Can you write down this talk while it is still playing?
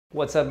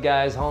What's up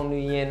guys,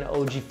 Nguyen,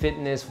 OG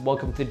Fitness.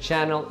 Welcome to the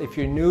channel. If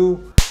you're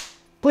new,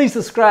 please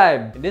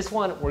subscribe. In this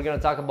one, we're gonna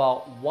talk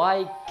about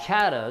why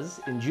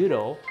katas in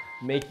judo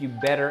make you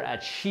better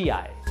at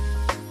Shiai.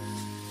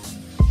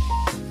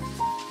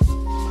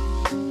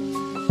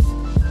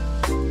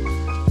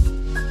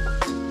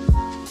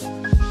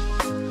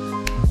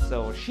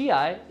 So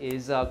Shiai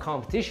is a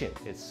competition,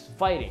 it's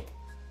fighting,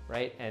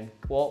 right? And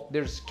well,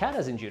 there's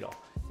katas in judo.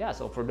 Yeah,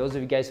 so for those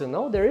of you guys who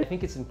know, I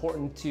think it's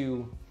important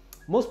to,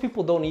 most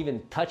people don't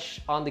even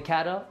touch on the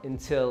kata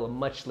until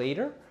much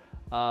later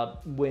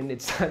when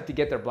it's time to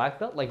get their black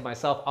belt. Like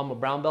myself, I'm a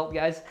brown belt,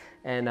 guys,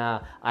 and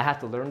I have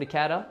to learn the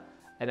kata.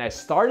 And I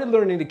started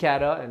learning the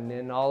kata, and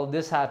then all of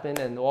this happened,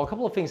 and well, a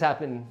couple of things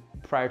happened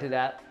prior to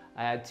that.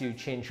 I had to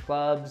change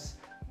clubs,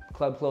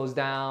 club closed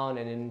down,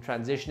 and then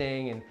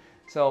transitioning, and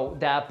so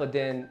that, but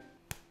then,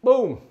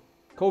 boom,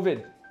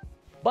 COVID.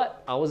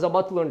 But I was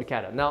about to learn the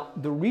kata. Now,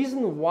 the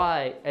reason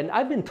why, and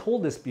I've been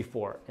told this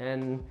before,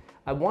 and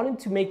I wanted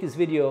to make this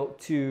video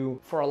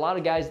for a lot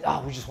of guys,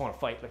 oh, we just want to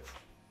fight, like,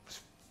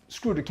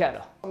 screw the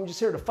kata. I'm just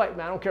here to fight,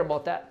 man, I don't care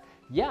about that.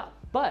 Yeah,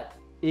 but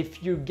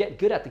if you get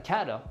good at the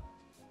kata,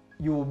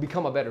 you will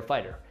become a better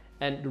fighter.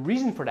 And the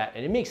reason for that,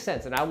 and it makes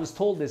sense, and I was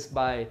told this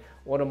by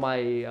one of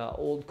my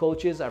old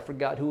coaches, I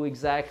forgot who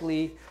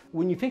exactly.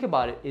 When you think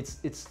about it,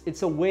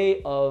 it's a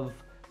way of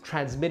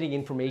transmitting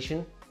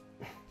information,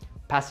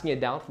 passing it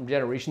down from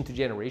generation to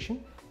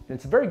generation, and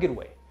it's a very good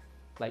way.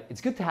 Like,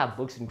 it's good to have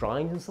books and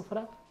drawings and stuff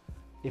like that.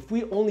 If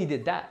we only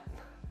did that,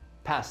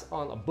 pass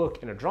on a book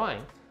and a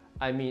drawing,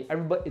 I mean,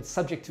 everybody, it's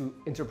subject to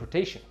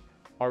interpretation.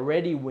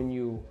 Already when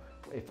you,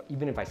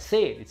 even if I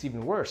say it, it's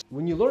even worse.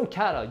 When you learn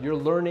kata, you're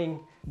learning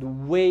the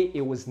way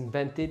it was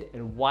invented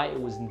and why it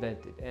was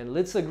invented. And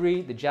let's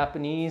agree, the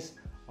Japanese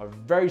are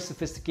very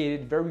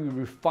sophisticated, very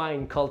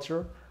refined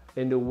culture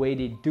in the way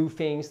they do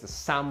things, the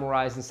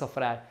samurais and stuff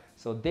like that.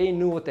 So they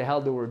knew what the hell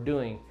they were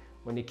doing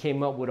when they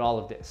came up with all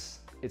of this.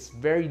 It's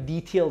very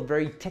detailed,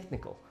 very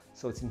technical.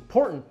 So it's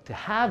important to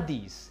have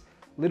these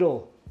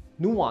little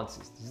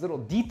nuances, these little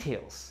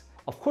details.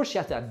 Of course, you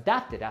have to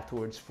adapt it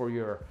afterwards for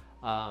your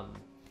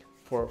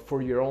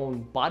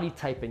own body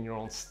type and your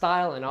own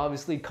style. And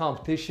obviously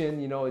competition,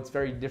 you know, it's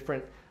very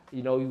different.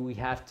 You know, we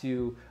have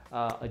to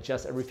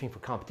adjust everything for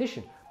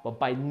competition. But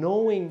by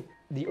knowing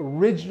the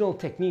original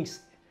techniques,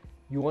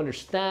 you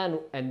understand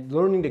and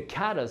learning the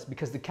katas,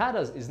 because the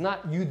katas is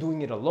not you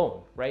doing it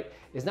alone, right?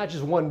 It's not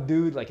just one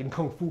dude like in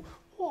Kung Fu.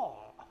 Whoa,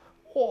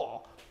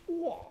 whoa,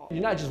 whoa.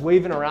 You're not just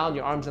waving around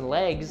your arms and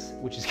legs,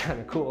 which is kind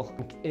of cool.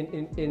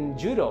 In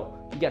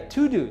judo, you got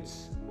two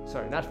dudes.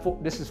 Sorry, not four,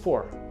 this is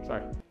four,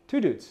 sorry. Two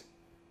dudes,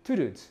 two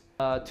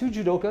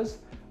judokas,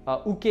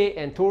 uke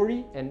and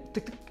tori, and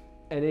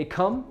they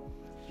come.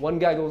 One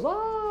guy goes,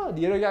 ah,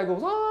 the other guy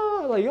goes,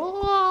 ah, like,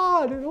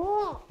 ah,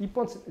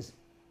 ipponsen,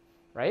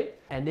 right?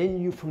 And then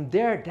you, from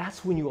there,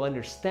 that's when you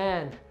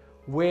understand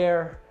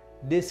where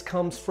this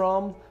comes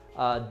from,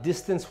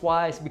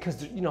 distance-wise,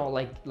 because, you know,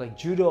 like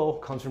judo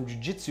comes from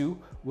jiu-jitsu,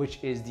 which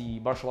is the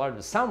martial art of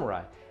the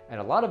samurai.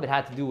 And a lot of it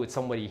had to do with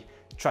somebody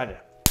trying to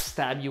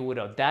stab you with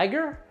a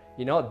dagger,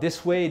 you know,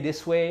 this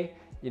way,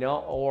 you know,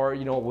 or,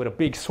 you know, with a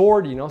big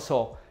sword, you know.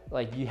 So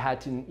like you had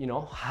to, you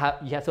know,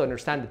 you have to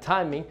understand the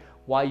timing,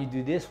 why you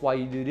do this, why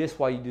you do this,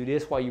 why you do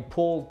this, why you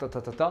pull,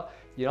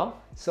 you know.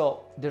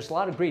 So there's a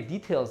lot of great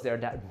details there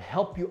that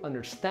help you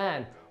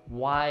understand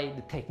why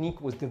the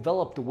technique was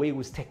developed the way it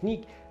was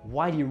technique,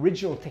 why the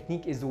original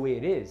technique is the way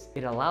it is.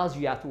 It allows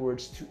you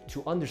afterwards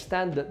to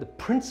understand the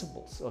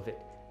principles of it.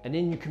 And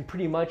then you can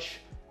pretty much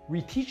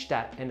reteach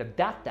that and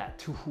adapt that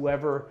to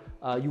whoever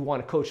you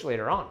want to coach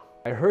later on.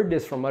 I heard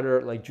this from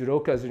other like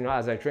judokas, you know,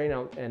 as I train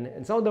out,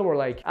 and some of them were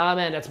like, ah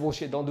man, that's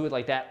bullshit, don't do it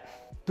like that.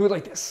 Do it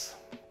like this,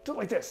 do it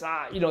like this.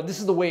 You know, this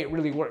is the way it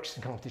really works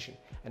in competition.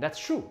 And that's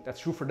true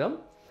for them.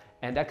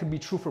 And that could be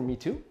true for me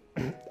too,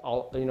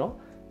 all, you know,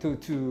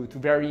 to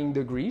varying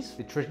degrees.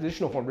 The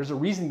traditional form, there's a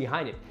reason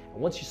behind it.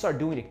 And once you start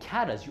doing the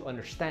katas, you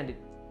understand it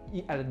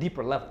at a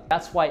deeper level.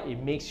 That's why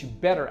it makes you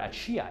better at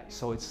Shiai.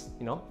 So it's,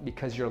 you know,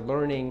 because you're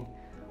learning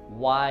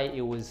why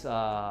it was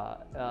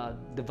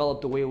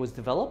developed the way it was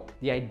developed,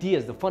 the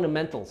ideas, the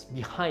fundamentals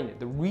behind it,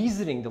 the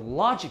reasoning, the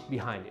logic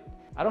behind it.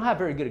 I don't have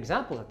very good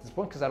examples at this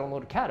point because I don't know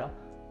the kata,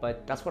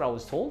 but that's what I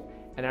was told.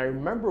 And I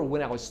remember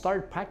when I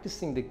started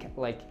practicing the,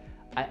 like,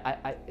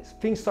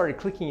 things started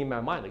clicking in my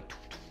mind, like,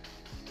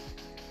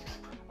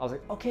 I was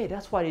like, okay,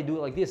 that's why they do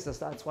it like this,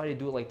 that's why they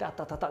do it like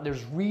that,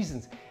 there's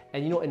reasons.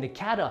 And you know, in the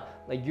kata,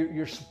 like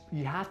you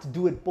have to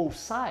do it both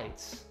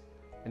sides.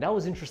 And that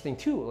was interesting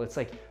too. It's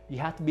like, you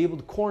have to be able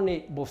to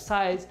coordinate both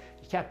sides.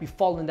 You can't be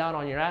falling down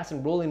on your ass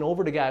and rolling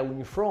over the guy when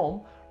you throw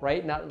him,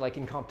 right? Not like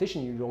in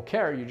competition, you don't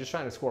care, you're just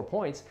trying to score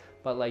points,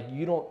 but like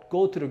you don't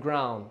go to the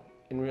ground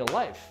in real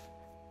life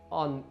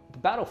on the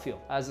battlefield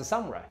as a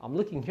samurai. I'm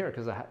looking here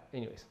because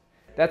anyways.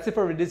 That's it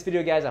for this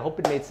video, guys. I hope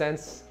it made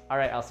sense. All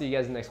right, I'll see you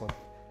guys in the next one.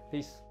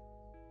 Peace.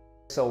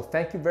 So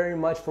thank you very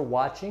much for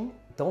watching.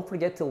 Don't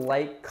forget to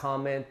like,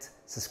 comment,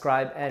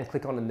 subscribe, and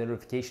click on the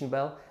notification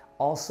bell.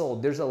 Also,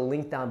 there's a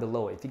link down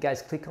below. If you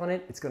guys click on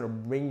it, it's gonna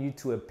bring you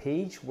to a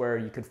page where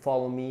you could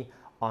follow me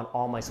on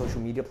all my social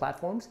media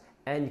platforms,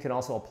 and you can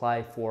also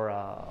apply for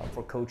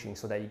coaching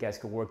so that you guys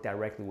can work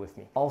directly with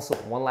me. Also,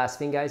 one last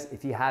thing, guys,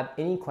 if you have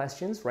any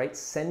questions, right,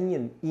 send me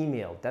an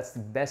email. That's the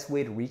best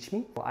way to reach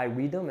me. I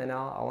read them and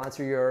I'll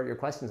answer your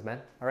questions,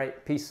 man. All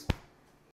right, peace.